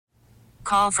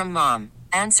Call from mom.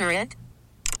 Answer it.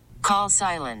 Call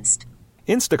silenced.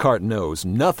 Instacart knows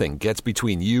nothing gets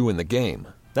between you and the game.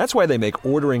 That's why they make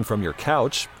ordering from your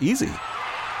couch easy.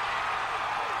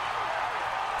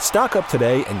 Stock up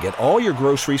today and get all your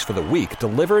groceries for the week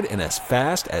delivered in as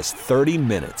fast as 30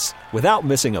 minutes without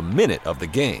missing a minute of the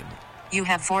game. You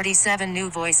have 47 new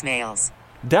voicemails.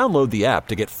 Download the app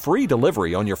to get free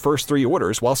delivery on your first 3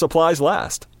 orders while supplies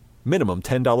last. Minimum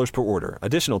 $10 per order.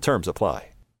 Additional terms apply.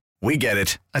 We get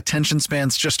it. Attention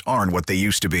spans just aren't what they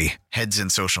used to be. Heads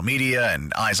in social media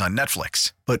and eyes on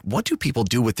Netflix. But what do people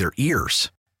do with their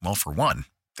ears? Well, for one,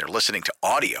 they're listening to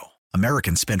audio.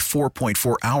 Americans spend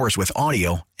 4.4 hours with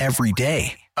audio every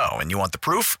day. Oh, and you want the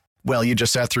proof? Well, you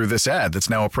just sat through this ad that's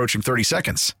now approaching 30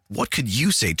 seconds. What could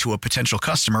you say to a potential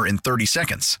customer in 30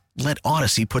 seconds? Let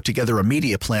Odyssey put together a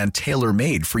media plan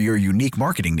tailor-made for your unique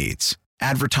marketing needs.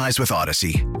 Advertise with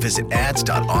Odyssey. Visit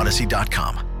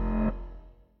ads.odyssey.com.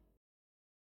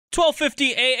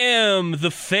 12:50 a.m.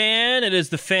 The Fan. It is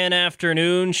the Fan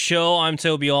Afternoon Show. I'm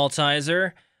Tobi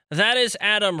Altizer. That is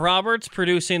Adam Roberts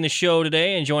producing the show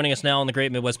today and joining us now on the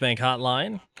Great Midwest Bank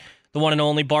Hotline. The one and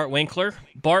only Bart Winkler.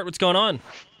 Bart, what's going on?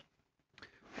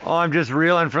 Oh, I'm just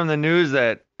reeling from the news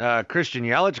that Christian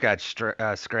Yelich got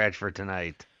scratched for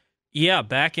tonight. Yeah,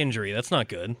 back injury. That's not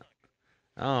good.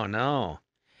 Oh, no.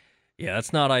 Yeah,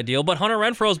 that's not ideal. But Hunter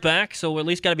Renfroe's back, so we at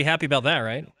least got to be happy about that,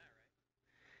 right?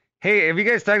 Hey, have you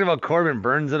guys talked about Corbin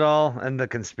Burns at all and the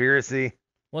conspiracy?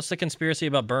 What's the conspiracy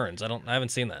about Burns? I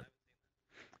haven't seen that.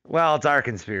 Well, it's our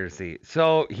conspiracy.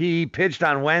 So he pitched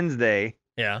on Wednesday.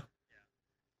 Yeah.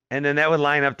 And then that would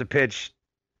line up to pitch.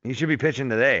 He should be pitching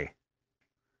today.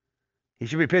 He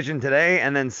should be pitching today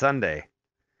and then Sunday.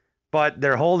 But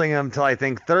they're holding him till I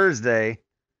think Thursday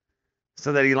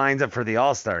so that he lines up for the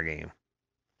All-Star game.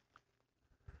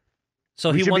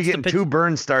 So he should be getting 2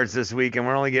 Burns starts this week, and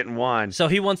we're only getting 1. So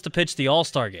he wants to pitch the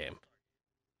All-Star game.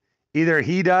 Either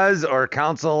he does or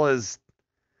counsel is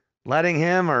letting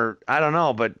him, or I don't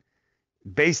know. But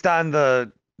based on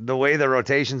the way the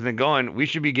rotation's been going, we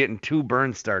should be getting 2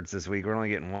 Burns starts this week. We're only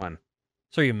getting 1.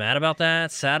 So are you mad about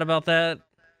that? Sad about that?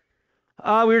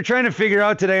 We were trying to figure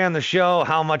out today on the show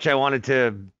how much I wanted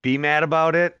to be mad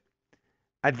about it.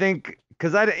 I think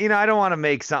because I don't want to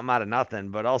make something out of nothing,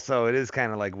 but also it is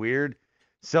kind of like weird.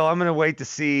 So I'm going to wait to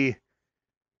see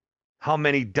how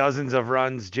many dozens of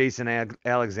runs Jason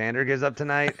Alexander gives up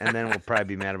tonight, and then we'll probably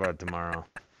be mad about it tomorrow.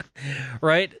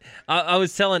 Right? I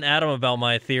was telling Adam about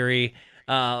my theory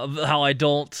of how I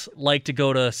don't like to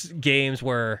go to games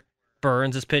where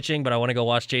Burns is pitching, but I want to go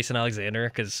watch Jason Alexander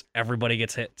because everybody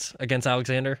gets hits against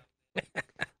Alexander.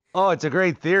 Oh, it's a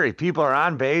great theory. People are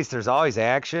on base. There's always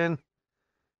action.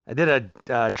 I did a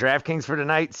DraftKings for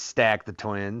tonight, stack the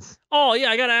Twins. Oh, yeah,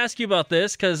 I got to ask you about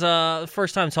this because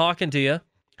first time talking to you.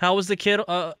 How was the kid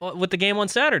with the game on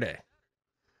Saturday?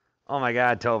 Oh, my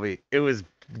God, Toby. It was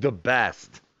the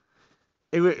best.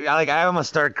 It was, like, I almost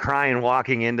started crying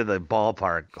walking into the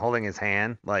ballpark, holding his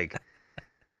hand. Like,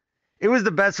 it was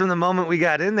the best from the moment we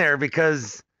got in there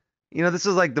because, this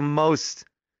was like the most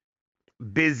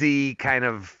busy, kind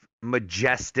of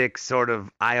majestic, sort of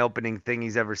eye-opening thing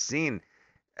he's ever seen.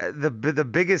 The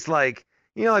biggest, like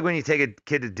when you take a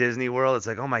kid to Disney World, it's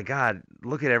like, oh my God,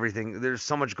 look at everything. There's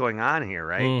so much going on here,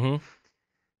 right? Mm-hmm.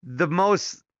 The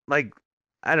most, like,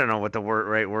 I don't know what the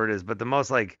right word is, but the most,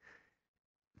 like,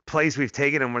 place we've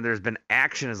taken him where there's been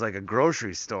action is like a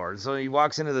grocery store. So he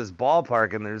walks into this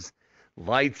ballpark and there's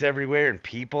lights everywhere and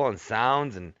people and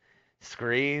sounds and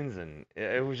screens, and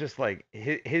it was just like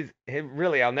his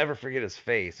really, I'll never forget his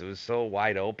face. It was so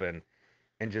wide open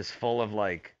and just full of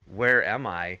like, where am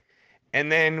I?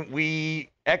 And then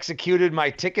we executed my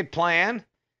ticket plan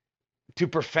to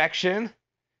perfection.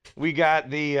 We got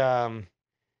the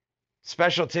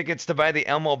special tickets to buy the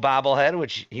Elmo bobblehead,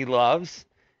 which he loves.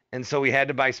 And so we had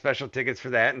to buy special tickets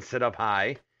for that and sit up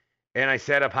high. And I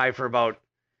sat up high for about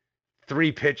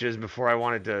 3 pitches before I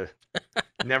wanted to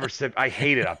never sit. I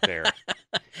hate it up there.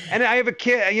 And I have a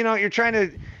kid, you're trying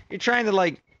to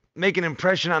like make an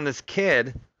impression on this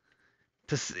kid.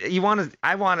 I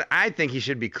think he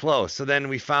should be close. So then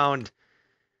we found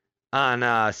on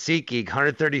SeatGeek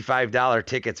 $135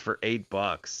 tickets for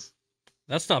 $8.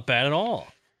 That's not bad at all.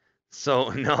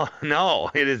 So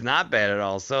no, it is not bad at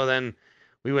all. So then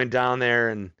we went down there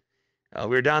and we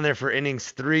were down there for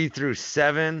innings 3 through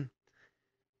 7.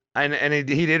 And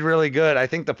he did really good. I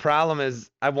think the problem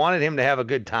is I wanted him to have a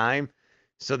good time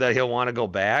so that he'll want to go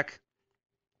back.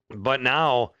 But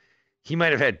now he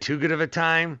might have had too good of a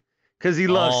time. Because he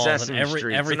loves Sesame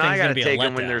Street. So now I got to take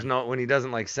him when he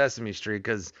doesn't like Sesame Street,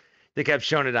 because they kept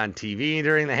showing it on TV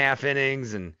during the half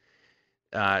innings, and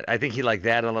I think he liked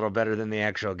that a little better than the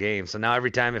actual game. So now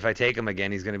every time if I take him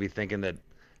again, he's going to be thinking that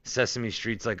Sesame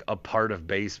Street's like a part of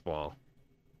baseball.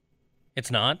 It's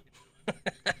not?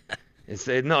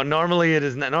 No, normally it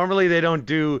is not. Normally they don't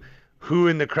do who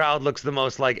in the crowd looks the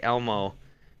most like Elmo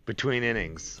between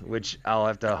innings, which I'll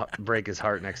have to break his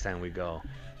heart next time we go.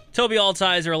 Tobi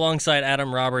Altizer alongside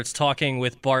Adam Roberts talking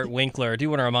with Bart Winkler. I do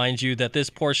want to remind you that this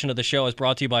portion of the show is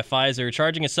brought to you by Pfizer.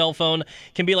 Charging a cell phone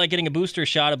can be like getting a booster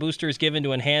shot. A booster is given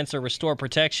to enhance or restore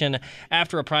protection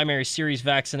after a primary series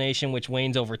vaccination, which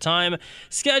wanes over time.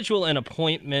 Schedule an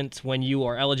appointment when you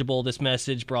are eligible. This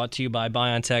message brought to you by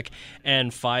BioNTech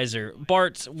and Pfizer.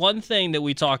 Bart, one thing that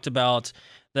we talked about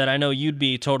that I know you'd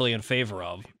be totally in favor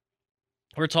of,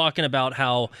 we're talking about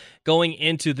how going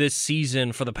into this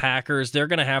season for the Packers, they're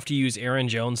going to have to use Aaron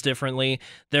Jones differently.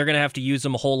 They're going to have to use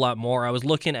him a whole lot more. I was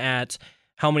looking at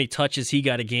how many touches he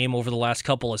got a game over the last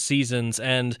couple of seasons,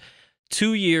 and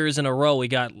 2 years in a row, he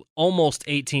got almost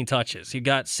 18 touches. He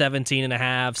got 17.5,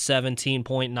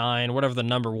 17.9, whatever the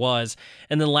number was.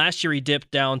 And then last year, he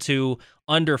dipped down to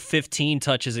under 15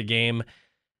 touches a game.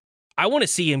 I want to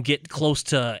see him get close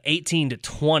to 18 to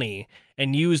 20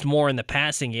 and used more in the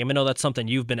passing game. I know that's something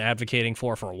you've been advocating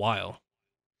for a while.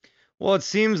 Well, it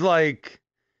seems like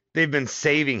they've been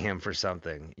saving him for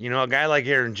something. You know, a guy like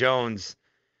Aaron Jones,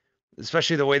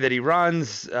 especially the way that he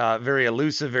runs, very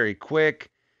elusive, very quick,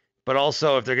 but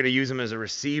also if they're going to use him as a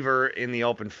receiver in the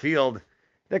open field,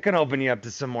 that can open you up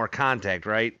to some more contact,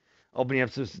 right? Open you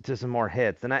up to some more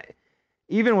hits. And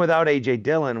even without A.J.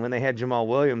 Dillon, when they had Jamal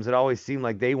Williams, it always seemed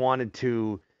like they wanted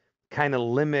to kind of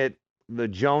limit the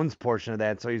Jones portion of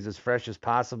that so he's as fresh as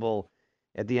possible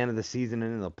at the end of the season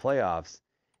and in the playoffs.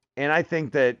 And I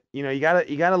think that, you know, you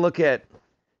gotta look at,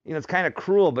 you know, it's kind of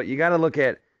cruel, but you gotta look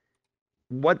at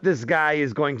what this guy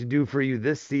is going to do for you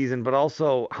this season, but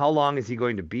also how long is he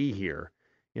going to be here?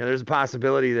 You know, there's a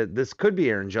possibility that this could be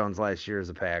Aaron Jones last year as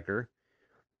a Packer.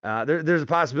 There's a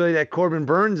possibility that Corbin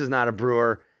Burns is not a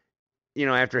Brewer, you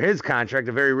know, after his contract,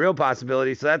 a very real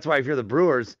possibility. So that's why if you're the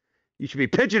Brewers, you should be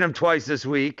pitching him twice this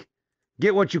week.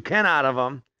 Get what you can out of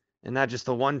him, and not just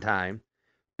the one time.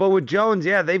 But with Jones,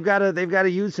 yeah, they've got to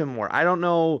use him more. I don't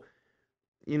know,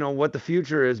 you know, what the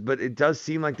future is, but it does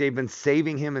seem like they've been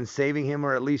saving him,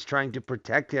 or at least trying to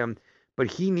protect him.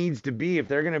 But he needs to be, if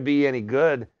they're going to be any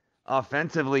good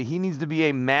offensively, he needs to be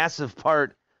a massive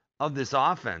part of this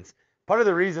offense. Part of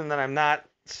the reason that I'm not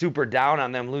super down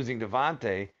on them losing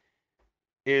Devontae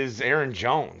is Aaron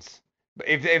Jones.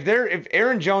 If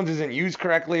Aaron Jones isn't used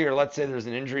correctly, or let's say there's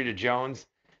an injury to Jones,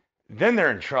 then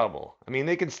they're in trouble. I mean,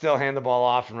 they can still hand the ball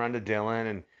off and run to Dillon,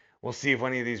 and we'll see if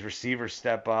any of these receivers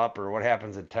step up or what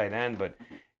happens at tight end. But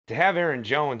to have Aaron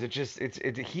Jones,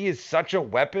 he is such a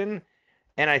weapon,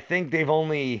 and I think they've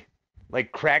only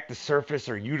like cracked the surface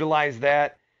or utilized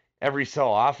that every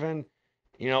so often.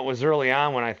 You know, it was early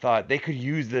on when I thought they could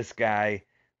use this guy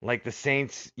like the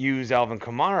Saints use Alvin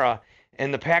Kamara.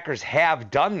 And the Packers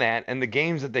have done that, and the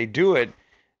games that they do it,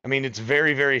 I mean, it's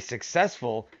very, very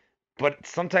successful, but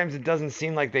sometimes it doesn't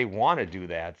seem like they want to do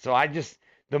that. So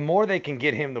the more they can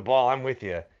get him the ball, I'm with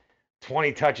you.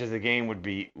 20 touches a game would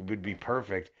be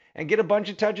perfect. And get a bunch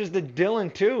of touches to Dillon,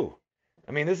 too.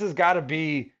 I mean, this has got to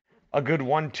be a good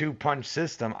 1-2 punch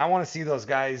system. I want to see those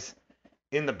guys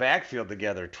in the backfield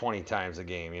together 20 times a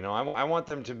game. You know, I want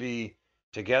them to be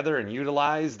together and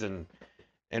utilized and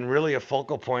really a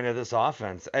focal point of this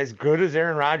offense. As good as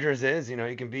Aaron Rodgers is, you know,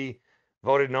 he can be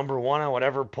voted number one on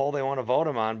whatever poll they want to vote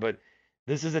him on, but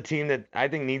this is a team that I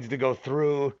think needs to go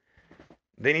through.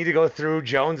 They need to go through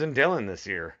Jones and Dillon this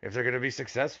year if they're going to be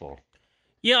successful.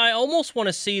 Yeah, I almost want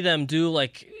to see them do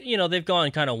like, you know, they've gone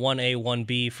kind of 1A,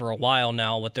 1B for a while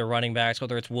now with their running backs,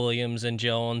 whether it's Williams and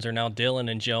Jones or now Dillon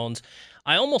and Jones.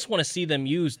 I almost want to see them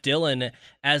use Dillon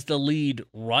as the lead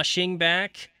rushing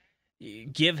back,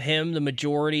 give him the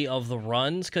majority of the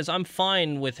runs, because I'm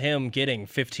fine with him getting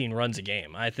 15 runs a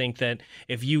game. I think that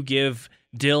if you give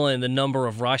Dillon the number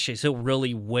of rushes, he'll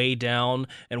really weigh down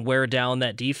and wear down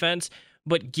that defense.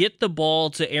 But get the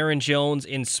ball to Aaron Jones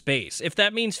in space. If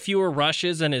that means fewer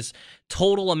rushes and his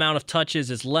total amount of touches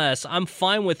is less, I'm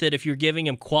fine with it if you're giving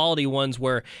him quality ones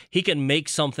where he can make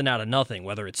something out of nothing,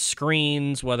 whether it's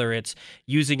screens, whether it's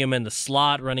using him in the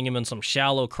slot, running him in some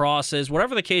shallow crosses,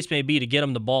 whatever the case may be to get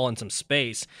him the ball in some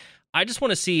space. I just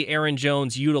want to see Aaron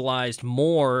Jones utilized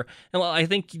more. And I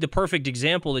think the perfect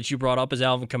example that you brought up is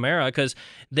Alvin Kamara, because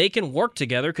they can work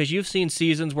together, because you've seen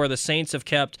seasons where the Saints have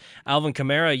kept Alvin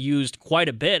Kamara used quite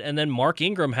a bit, and then Mark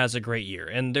Ingram has a great year.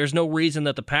 And there's no reason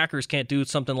that the Packers can't do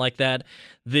something like that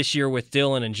this year with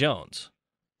Dillon and Jones.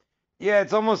 Yeah,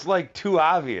 it's almost like too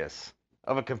obvious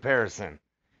of a comparison,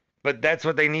 but that's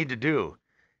what they need to do.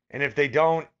 And if they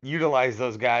don't utilize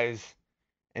those guys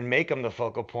and make them the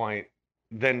focal point,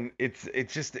 then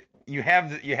it's just you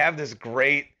have this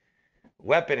great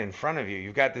weapon in front of you.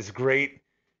 You've got this great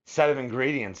set of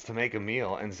ingredients to make a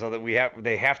meal, and so that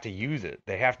they have to use it.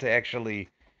 They have to actually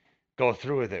go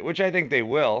through with it, which I think they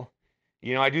will.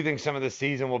 I do think some of the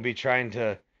season will be trying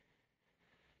to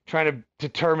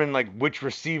determine like which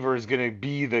receiver is going to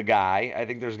be the guy. I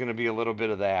think there's going to be a little bit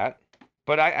of that,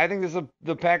 but I think this is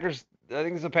the Packers. I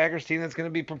think it's a Packers team that's going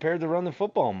to be prepared to run the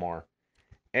football more,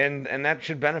 and that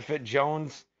should benefit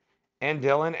Jones and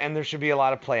Dillon, and there should be a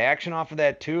lot of play action off of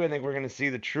that too. I think we're going to see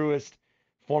the truest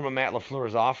form of Matt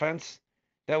LaFleur's offense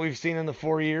that we've seen in the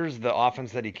 4 years, the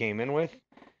offense that he came in with.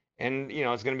 And,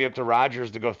 it's going to be up to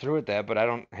Rodgers to go through with that, but I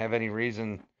don't have any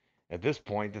reason at this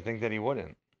point to think that he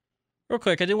wouldn't. Real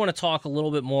quick, I did want to talk a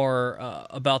little bit more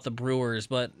about the Brewers,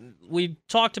 but we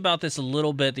talked about this a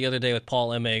little bit the other day with Paul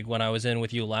Emig when I was in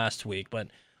with you last week. But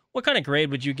what kind of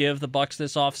grade would you give the Bucs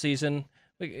this offseason?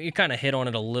 You kind of hit on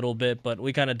it a little bit, but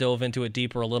we kind of dove into it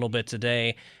deeper a little bit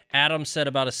today. Adam said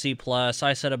about a C+.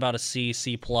 I said about a C+,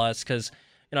 because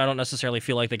I don't necessarily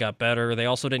feel like they got better. They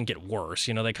also didn't get worse.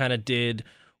 They kind of did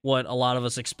what a lot of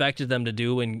us expected them to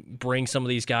do and bring some of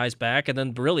these guys back, and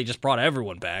then really just brought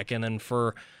everyone back. And then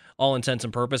for all intents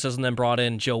and purposes, and then brought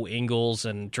in Joe Ingles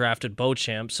and drafted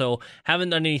Beauchamp. So haven't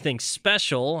done anything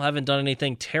special, haven't done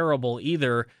anything terrible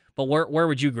either, but where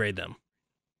would you grade them?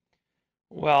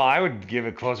 Well, I would give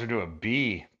it closer to a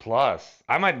B+. Did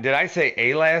I say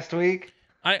A last week?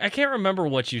 I can't remember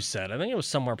what you said. I think it was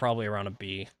somewhere probably around a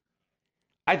B.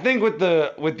 I think with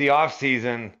the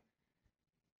offseason,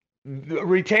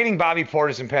 retaining Bobby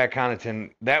Portis and Pat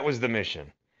Connaughton, that was the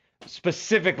mission.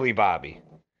 Specifically Bobby.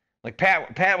 Like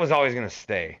Pat was always going to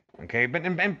stay, okay? But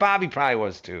and Bobby probably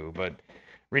was too, but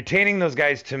retaining those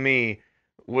guys to me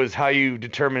was how you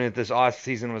determine if this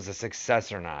offseason was a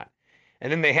success or not.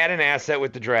 And then they had an asset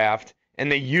with the draft,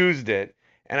 and they used it.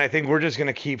 And I think we're just going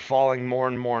to keep falling more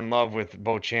and more in love with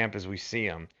Beauchamp as we see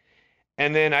him.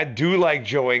 And then I do like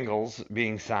Joe Ingles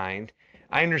being signed.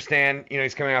 I understand,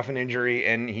 he's coming off an injury,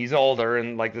 and he's older,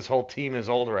 and like this whole team is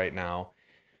older right now.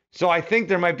 So I think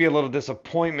there might be a little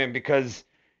disappointment because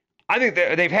I think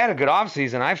they've had a good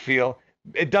offseason, I feel.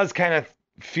 It does kind of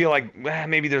feel like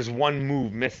maybe there's one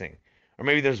move missing. Or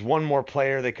maybe there's one more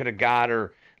player they could have got,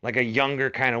 or like a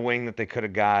younger kind of wing that they could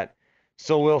have got.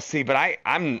 So we'll see. But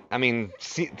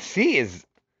C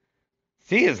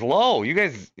is low. You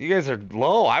guys are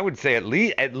low. I would say at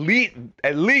least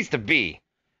a B.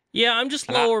 Yeah, I'm just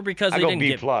lower because they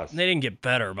didn't get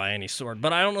better by any sort.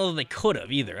 But I don't know that they could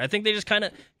have either. I think they just kind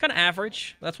of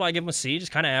average. That's why I give them a C,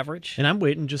 just kind of average. And I'm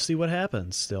waiting to see what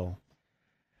happens still.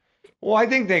 Well, I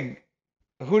think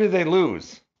who did they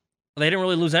lose? They didn't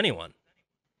really lose anyone.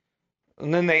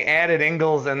 And then they added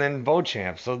Ingles and then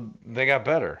Beauchamp, so they got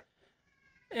better.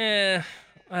 I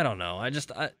don't know.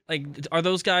 Are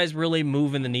those guys really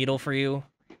moving the needle for you?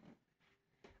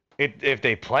 If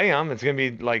they play them, it's gonna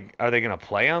be like, are they gonna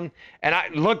play them? And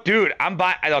dude, I'm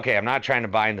not trying to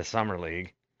buy into summer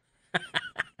league,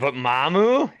 but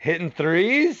Mamu hitting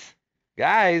threes,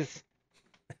 guys,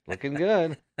 looking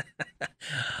good.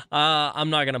 I'm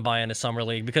not going to buy into Summer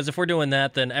League because if we're doing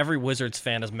that, then every Wizards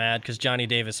fan is mad because Johnny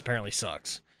Davis apparently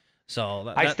sucks.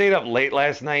 So I stayed up late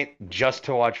last night just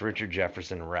to watch Richard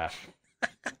Jefferson ref.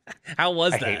 How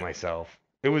was that? I hate myself.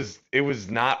 It was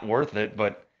not worth it,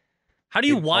 but how do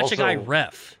you watch a guy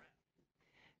ref?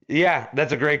 Yeah,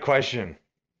 that's a great question.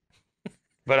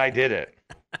 But I did it.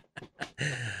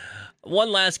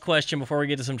 One last question before we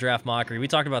get to some draft mockery. We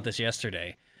talked about this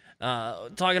yesterday.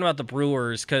 Talking about the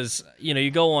Brewers, because, you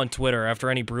go on Twitter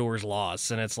after any Brewers loss,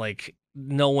 and it's like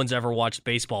no one's ever watched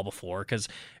baseball before because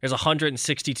there's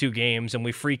 162 games, and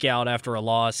we freak out after a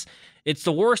loss. It's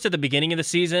the worst at the beginning of the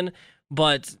season,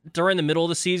 but during the middle of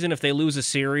the season, if they lose a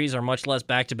series or much less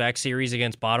back-to-back series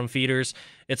against bottom feeders,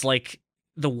 it's like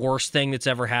the worst thing that's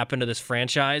ever happened to this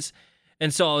franchise.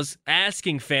 And so I was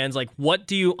asking fans, like, what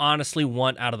do you honestly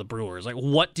want out of the Brewers? Like,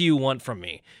 what do you want from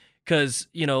me? Because,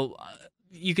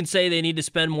 you can say they need to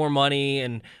spend more money,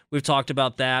 and we've talked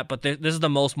about that, but this is the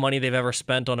most money they've ever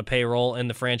spent on a payroll in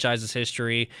the franchise's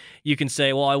history. You can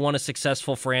say, well, I want a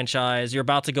successful franchise. You're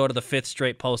about to go to the 5th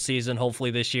straight postseason,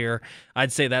 hopefully this year.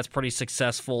 I'd say that's pretty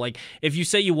successful. Like, if you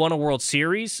say you won a World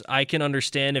Series, I can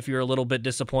understand if you're a little bit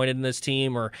disappointed in this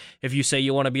team, or if you say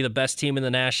you want to be the best team in the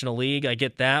National League, I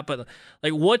get that. But,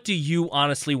 like, what do you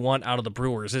honestly want out of the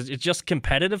Brewers? Is it just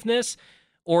competitiveness,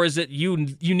 or is it you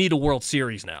need a World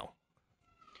Series now?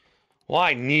 Well,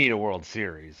 I need a World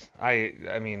Series. I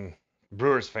mean,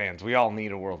 Brewers fans, we all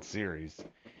need a World Series.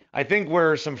 I think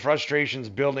where some frustration's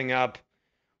building up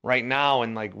right now,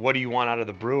 and like, what do you want out of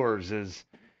the Brewers? Is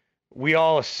we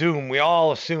all assume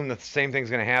that the same thing's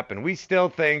going to happen. We still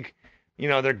think,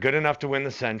 they're good enough to win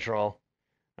the Central,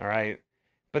 all right.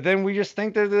 But then we just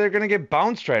think that they're going to get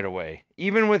bounced right away.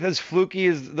 Even with as fluky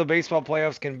as the baseball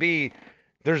playoffs can be,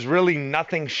 there's really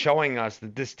nothing showing us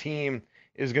that this team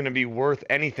is going to be worth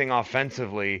anything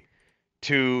offensively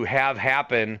to have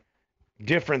happen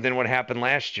different than what happened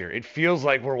last year. It feels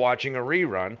like we're watching a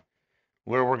rerun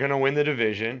where we're going to win the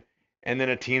division, and then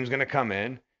a team's going to come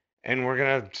in, and we're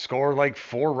going to score like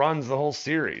 4 runs the whole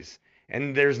series.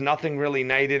 And there's nothing really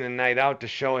night in and night out to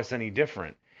show us any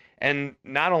different. And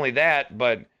not only that,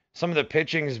 but some of the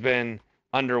pitching has been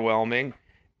underwhelming.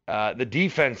 The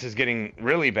defense is getting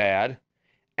really bad.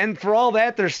 And for all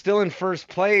that, they're still in first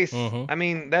place. Mm-hmm. I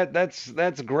mean,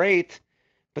 that's great.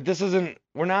 But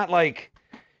we're not like,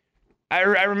 I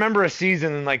remember a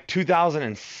season in like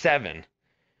 2007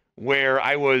 where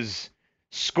I was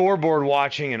scoreboard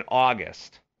watching in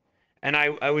August. And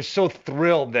I was so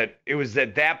thrilled that it was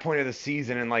at that point of the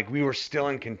season and like we were still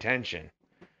in contention.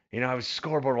 I was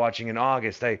scoreboard watching in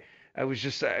August. It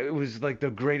was like the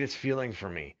greatest feeling for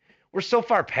me. We're so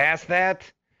far past that.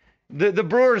 The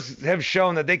Brewers have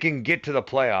shown that they can get to the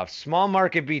playoffs. Small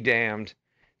market be damned.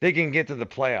 They can get to the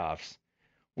playoffs.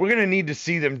 We're going to need to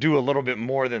see them do a little bit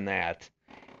more than that.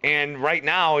 And right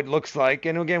now it looks like,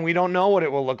 and again, we don't know what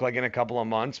it will look like in a couple of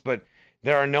months, but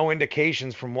there are no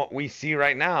indications from what we see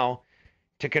right now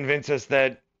to convince us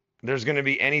that there's going to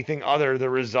be anything other the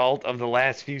result of the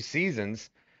last few seasons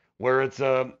where it's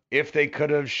if they could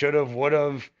have, should have, would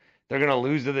have, they're going to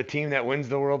lose to the team that wins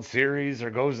the World Series or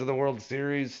goes to the World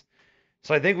Series.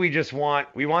 So I think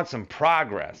we want some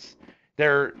progress.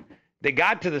 They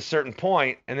got to the certain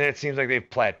point, and then it seems like they've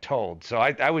plateaued. So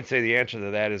I would say the answer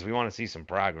to that is we want to see some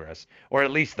progress, or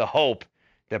at least the hope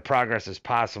that progress is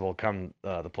possible come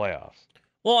the playoffs.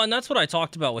 Well, and that's what I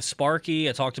talked about with Sparky.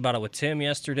 I talked about it with Tim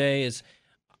yesterday, is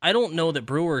I don't know that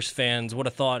Brewers fans would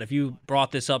have thought if you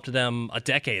brought this up to them a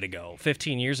decade ago,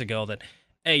 15 years ago, that,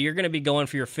 hey, you're going to be going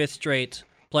for your 5th straight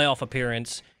playoff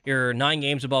appearance. You're 9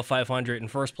 games above 500 in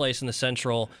first place in the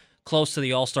Central, close to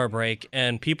the All-Star break,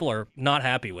 and people are not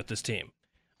happy with this team.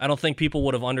 I don't think people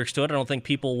would have understood. I don't think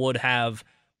people would have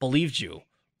believed you.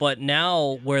 But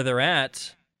now where they're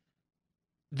at,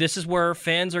 this is where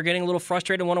fans are getting a little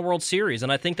frustrated and want a World Series,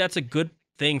 and I think that's a good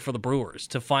thing for the Brewers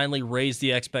to finally raise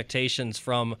the expectations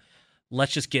from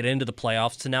let's just get into the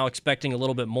playoffs to now expecting a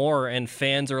little bit more, and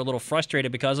fans are a little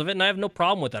frustrated because of it, and I have no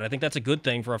problem with that. I think that's a good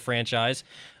thing for a franchise.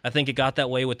 I think it got that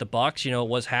way with the Bucks. It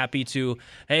was happy to,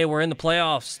 hey, we're in the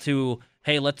playoffs, to,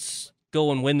 hey, let's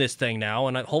go and win this thing now,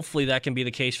 and hopefully that can be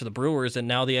the case for the Brewers, and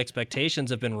now the expectations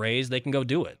have been raised, they can go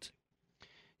do it.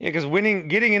 Yeah, because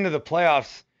getting into the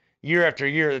playoffs year after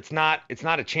year, it's not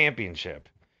a championship.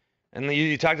 And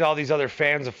you talk to all these other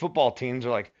fans of football teams, are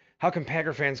like, how can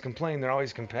Packer fans complain? They're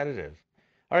always competitive.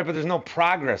 All right, but there's no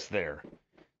progress there.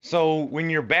 So when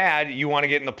you're bad, you want to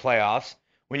get in the playoffs.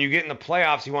 When you get in the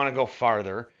playoffs, you want to go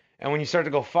farther. And when you start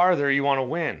to go farther, you want to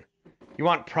win. You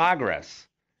want progress.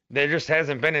 There just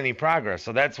hasn't been any progress.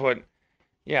 So that's what,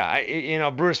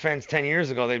 Brewers fans 10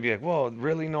 years ago, they'd be like, whoa,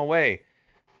 really? No way.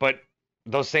 But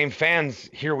those same fans,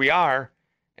 here we are,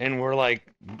 and we're like,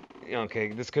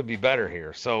 okay, this could be better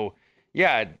here. So,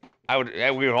 yeah,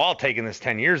 we were all taking this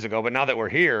 10 years ago, but now that we're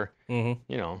here,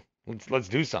 let's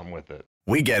do something with it.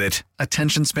 We get it.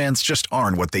 Attention spans just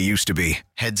aren't what they used to be.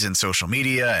 Heads in social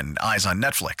media and eyes on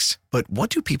Netflix. But what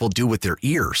do people do with their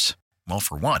ears? Well,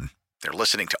 for one, they're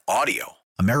listening to audio.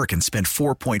 Americans spend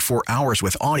 4.4 hours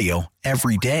with audio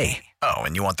every day. Oh,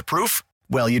 and you want the proof?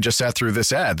 Well, you just sat through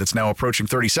this ad that's now approaching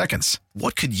 30 seconds.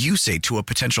 What could you say to a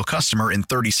potential customer in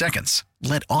 30 seconds?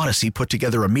 Let Odyssey put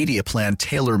together a media plan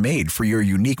tailor-made for your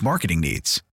unique marketing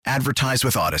needs. Advertise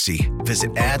with Odyssey.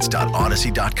 Visit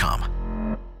ads.odyssey.com.